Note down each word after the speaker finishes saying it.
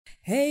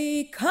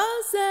Hey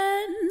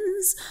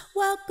cousins,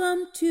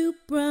 welcome to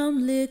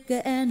Brown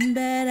Liquor and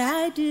Bad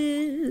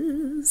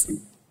Ideas.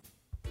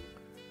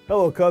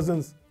 Hello,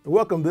 cousins, and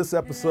welcome to this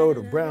episode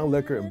of Brown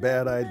Liquor and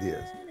Bad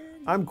Ideas.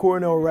 I'm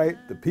Cornell Wright,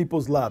 the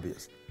People's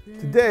Lobbyist.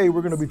 Today,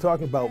 we're going to be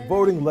talking about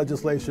voting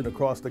legislation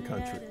across the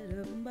country.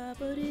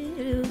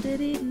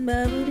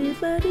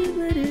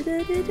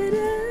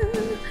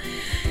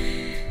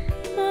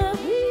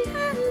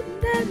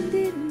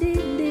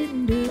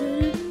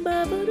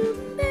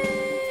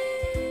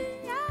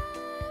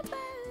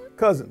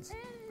 Cousins,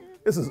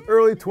 this is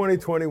early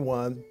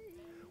 2021.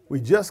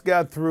 We just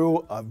got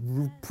through a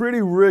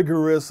pretty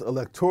rigorous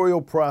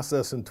electoral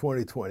process in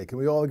 2020. Can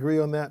we all agree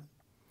on that?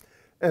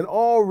 And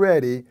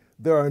already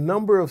there are a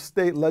number of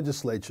state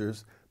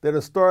legislatures that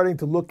are starting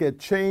to look at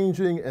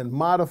changing and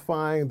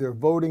modifying their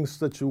voting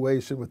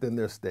situation within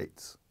their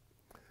states.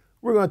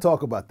 We're going to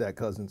talk about that,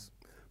 cousins.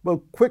 But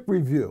quick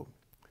review.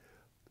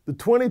 The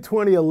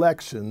 2020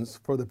 elections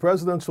for the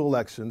presidential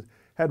election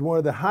had one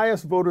of the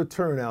highest voter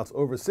turnouts,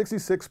 over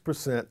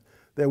 66%,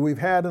 that we've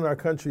had in our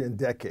country in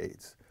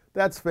decades.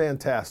 That's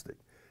fantastic.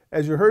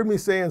 As you heard me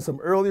say in some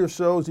earlier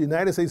shows, the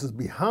United States is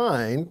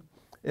behind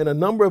in a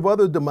number of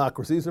other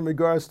democracies in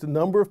regards to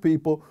number of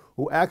people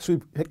who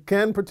actually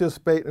can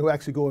participate and who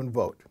actually go and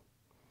vote.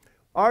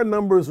 Our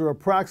numbers are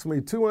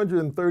approximately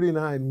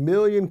 239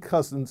 million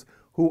cousins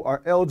who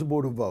are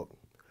eligible to vote.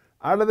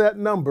 Out of that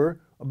number,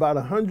 about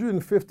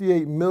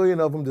 158 million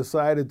of them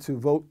decided to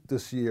vote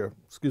this year,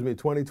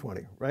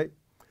 2020, right?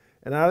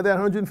 And out of that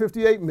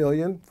 158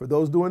 million, for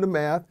those doing the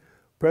math,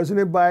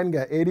 President Biden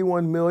got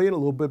 81 million, a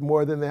little bit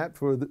more than that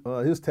for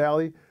his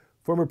tally.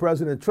 Former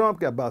President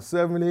Trump got about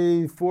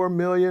 74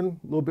 million,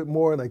 a little bit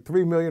more, like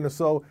 3 million or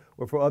so,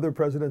 were for other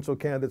presidential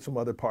candidates from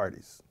other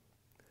parties.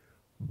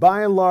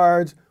 By and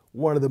large,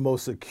 one of the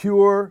most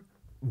secure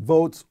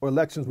votes or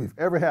elections we've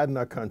ever had in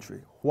our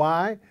country.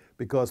 Why?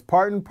 Because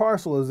part and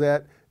parcel of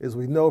that is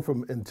we know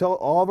from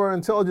all of our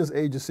intelligence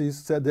agencies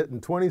said that in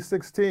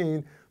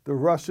 2016, the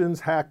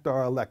Russians hacked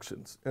our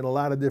elections in a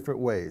lot of different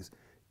ways,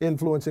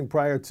 influencing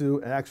prior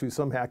to and actually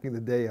some hacking the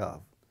day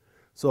of.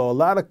 So a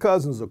lot of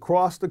cousins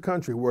across the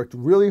country worked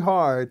really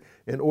hard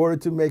in order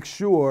to make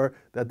sure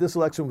that this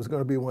election was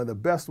going to be one of the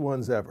best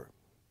ones ever.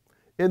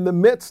 In the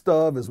midst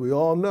of, as we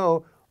all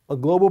know, a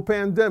global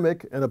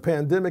pandemic and a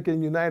pandemic in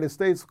the United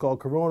States called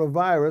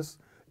coronavirus,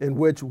 in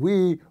which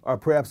we are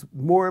perhaps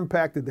more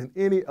impacted than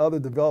any other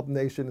developed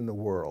nation in the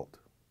world.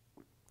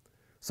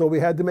 So we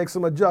had to make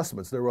some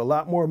adjustments. There were a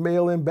lot more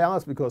mail-in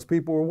ballots because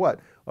people were what?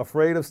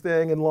 Afraid of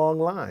staying in long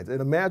lines. And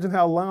imagine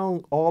how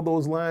long all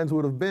those lines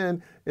would have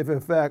been if,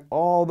 in fact,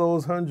 all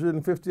those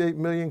 158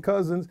 million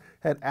cousins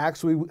had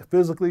actually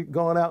physically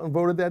gone out and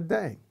voted that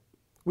day.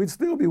 We'd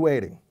still be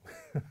waiting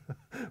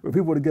for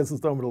people to get to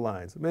some of the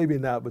lines. Maybe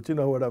not, but you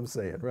know what I'm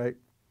saying, right?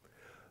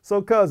 So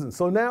cousins,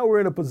 so now we're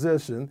in a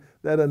position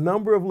that a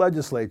number of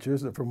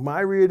legislatures, and from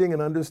my reading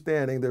and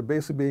understanding, they're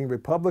basically being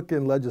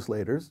Republican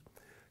legislators.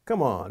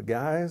 Come on,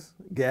 guys,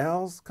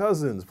 gals,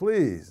 cousins,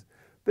 please.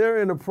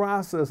 They're in the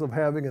process of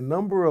having a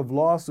number of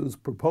lawsuits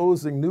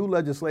proposing new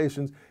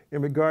legislations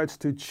in regards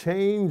to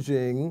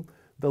changing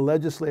the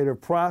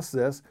legislative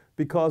process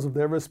because of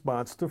their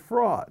response to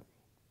fraud.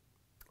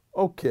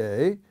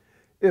 Okay,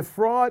 if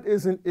fraud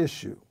is an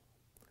issue,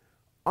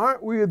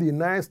 aren't we the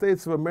United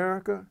States of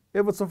America?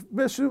 If it's an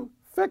issue,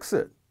 fix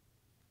it.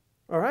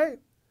 All right?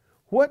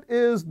 What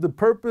is the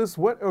purpose?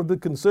 What are the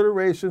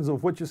considerations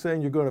of what you're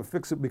saying you're going to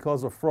fix it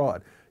because of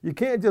fraud? You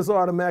can't just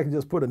automatically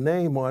just put a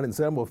name on it and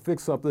say, I'm going to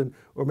fix something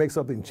or make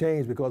something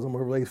change because I'm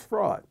going to release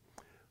fraud.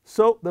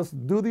 So let's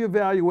do the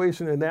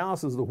evaluation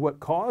analysis of what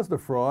caused the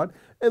fraud,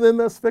 and then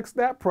let's fix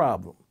that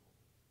problem.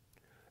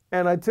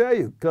 And I tell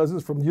you,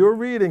 cousins, from your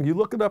reading, you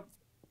look it up,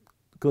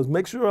 because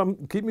make sure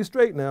keep me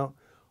straight now,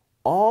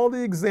 all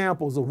the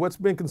examples of what's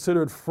been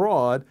considered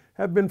fraud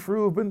have been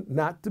proven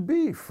not to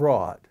be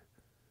fraud.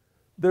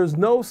 There's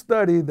no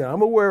study that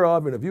I'm aware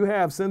of, and if you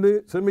have, send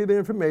me the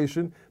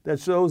information that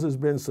shows there's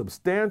been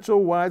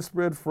substantial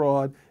widespread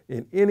fraud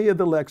in any of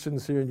the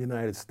elections here in the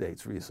United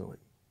States recently.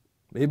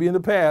 Maybe in the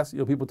past,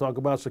 people talk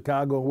about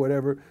Chicago or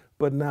whatever,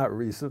 but not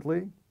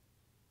recently.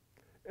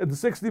 In the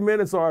 60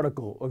 Minutes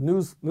article of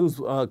news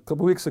a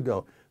couple weeks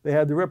ago, they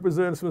had the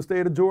representative from the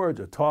state of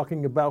Georgia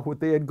talking about what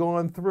they had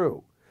gone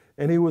through.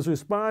 And he was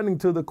responding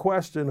to the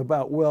question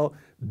about, well,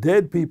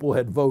 dead people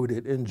had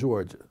voted in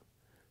Georgia.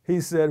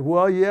 He said,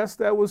 well, yes,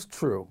 that was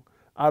true.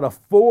 Out of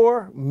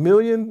 4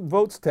 million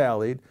votes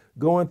tallied,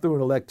 going through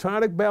an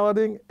electronic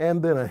balloting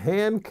and then a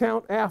hand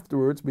count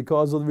afterwards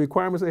because of the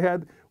requirements they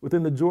had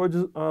within the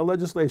Georgia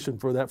legislation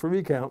for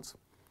recounts,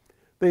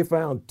 they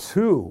found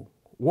two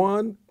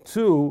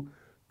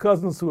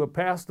cousins who had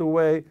passed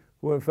away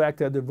who in fact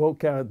had their vote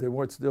counted, they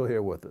weren't still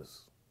here with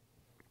us.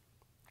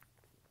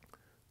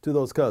 To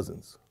those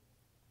cousins.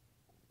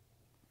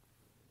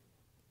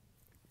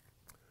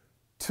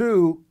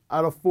 2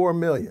 out of 4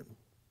 million.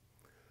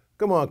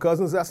 Come on,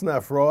 cousins, that's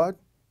not fraud.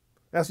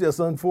 That's just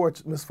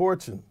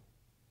misfortune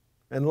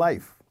and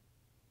life.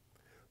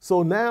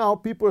 So now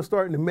people are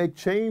starting to make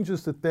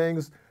changes to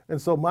things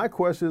And so my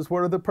question is,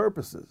 what are the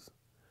purposes?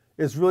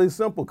 It's really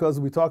simple because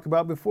we talked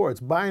about before. It's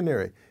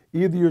binary.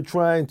 Either you're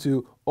trying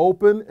to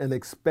open and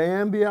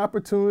expand the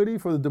opportunity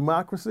for the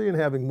democracy and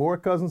having more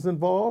cousins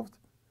involved,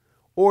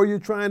 or you're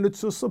trying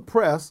to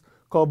suppress,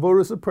 called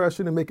voter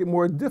suppression, and make it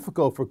more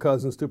difficult for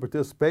cousins to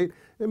participate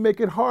and make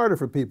it harder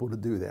for people to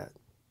do that.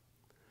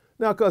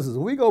 Now, cousins,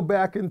 if we go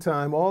back in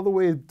time all the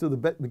way to the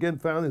beginning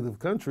founding of the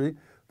country,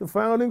 the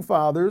founding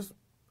fathers,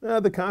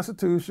 the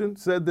Constitution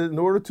said that in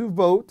order to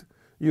vote,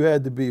 you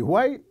had to be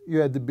white, you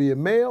had to be a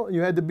male, and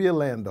you had to be a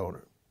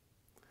landowner.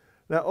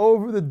 Now,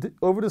 over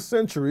the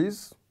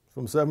centuries,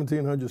 from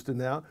 1700s to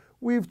now,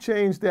 we've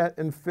changed that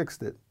and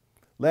fixed it.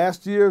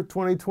 Last year,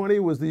 2020,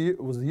 was the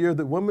year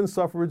that women's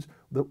suffrage,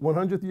 the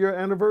 100th year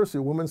anniversary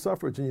of women's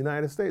suffrage in the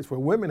United States, where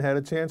women had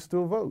a chance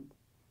to vote.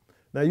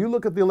 Now, you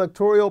look at the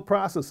electoral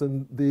process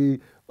and the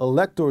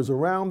electors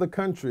around the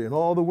country and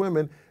all the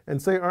women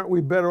and say, aren't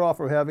we better off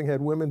for having had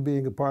women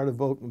being a part of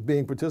vote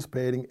and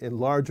participating in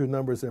larger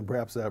numbers than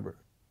perhaps ever?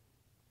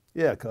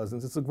 Yeah,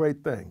 cousins, it's a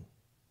great thing.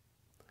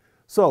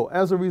 So,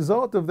 as a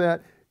result of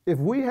that, if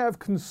we have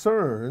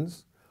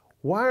concerns,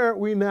 why aren't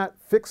we not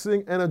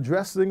fixing and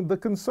addressing the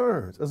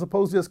concerns, as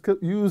opposed to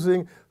just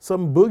using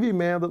some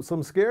boogeyman,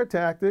 some scare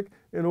tactic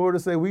in order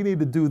to say we need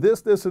to do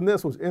this, this, and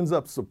this, which ends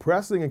up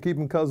suppressing and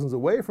keeping cousins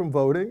away from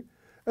voting,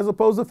 as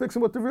opposed to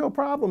fixing what the real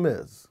problem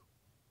is.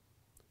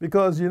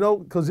 Because,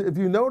 if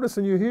you notice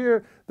and you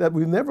hear that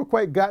we've never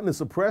quite gotten the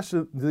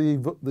suppression, the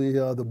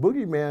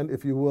boogeyman,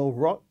 if you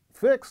will,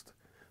 fixed,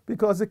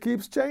 because it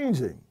keeps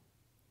changing.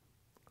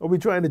 Are we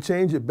trying to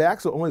change it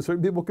back so only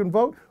certain people can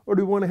vote, or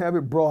do we want to have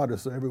it broader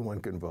so everyone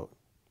can vote?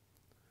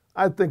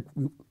 I think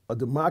a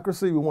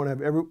democracy, we want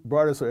to have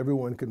broader so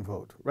everyone can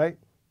vote, right?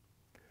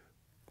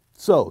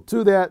 So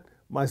to that,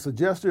 my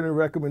suggestion and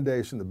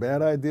recommendation, the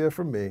bad idea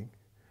for me,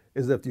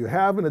 is that if you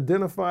have an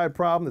identified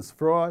problem that's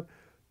fraud,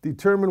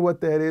 determine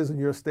what that is in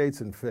your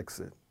states and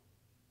fix it.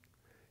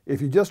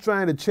 If you're just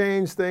trying to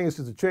change things,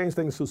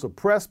 to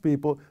suppress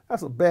people,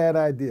 that's a bad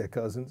idea,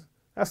 cousins.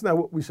 That's not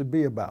what we should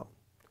be about.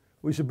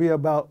 We should be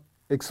about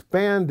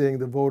expanding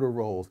the voter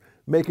rolls,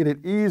 making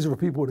it easier for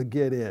people to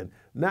get in,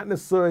 not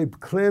necessarily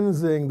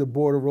cleansing the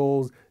voter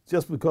rolls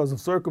just because of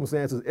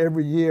circumstances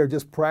every year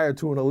just prior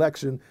to an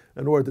election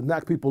in order to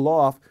knock people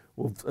off.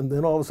 And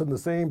then all of a sudden the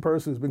same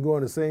person who's been going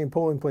to the same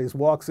polling place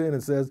walks in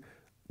and says,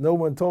 no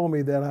one told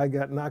me that I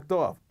got knocked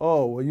off.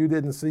 Oh, well, you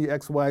didn't see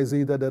X, Y,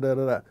 Z, da, da, da,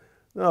 da, da.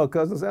 No,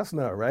 cousins, that's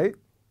not right.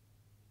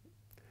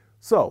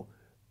 So,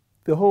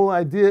 the whole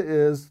idea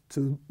is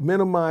to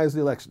minimize the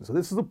election. So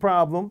this is a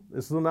problem,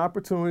 this is an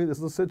opportunity, this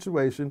is a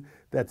situation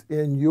that's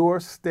in your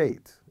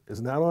state. It's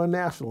not on a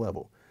national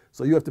level.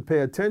 So you have to pay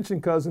attention,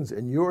 cousins,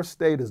 in your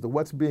state as to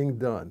what's being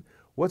done,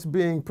 what's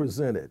being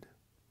presented.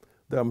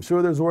 I'm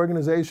sure there's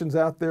organizations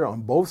out there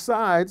on both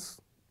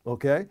sides,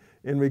 okay,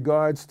 in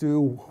regards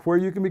to where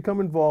you can become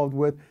involved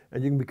with,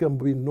 and you can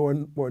be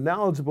more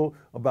knowledgeable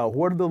about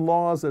what are the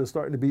laws that are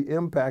starting to be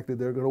impacted.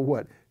 They're going to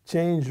what?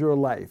 Change your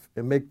life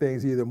and make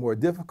things either more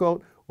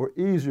difficult or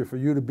easier for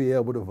you to be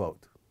able to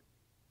vote.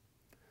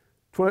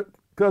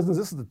 Cousins,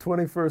 this is the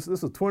 21st,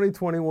 this is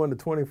 2021 to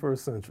 21st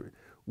century.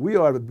 We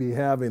ought to be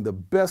having the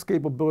best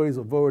capabilities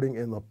of voting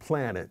in the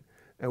planet,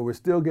 and we're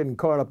still getting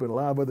caught up in a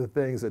lot of other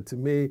things that to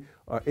me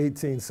are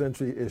 18th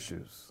century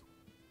issues.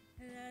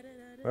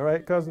 All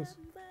right, cousins?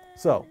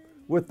 So,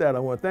 with that, I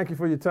want to thank you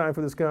for your time for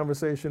this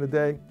conversation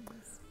today.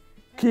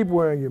 Keep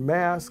wearing your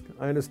mask.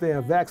 I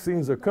understand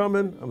vaccines are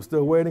coming. I'm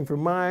still waiting for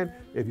mine.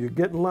 If you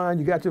get in line,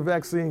 you got your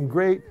vaccine,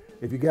 great.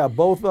 If you got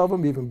both of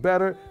them, even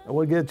better. I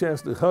want to get a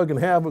chance to hug and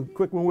have a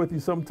quick one with you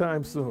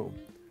sometime soon.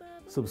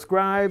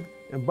 Subscribe.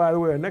 And by the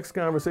way, our next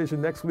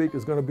conversation next week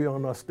is going to be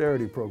on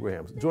austerity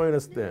programs. Join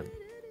us then.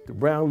 To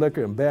Brown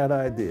Liquor and Bad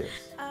Ideas.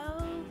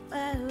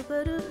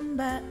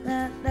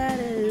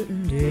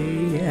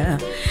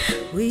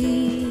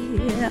 We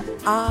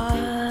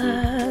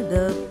are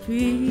the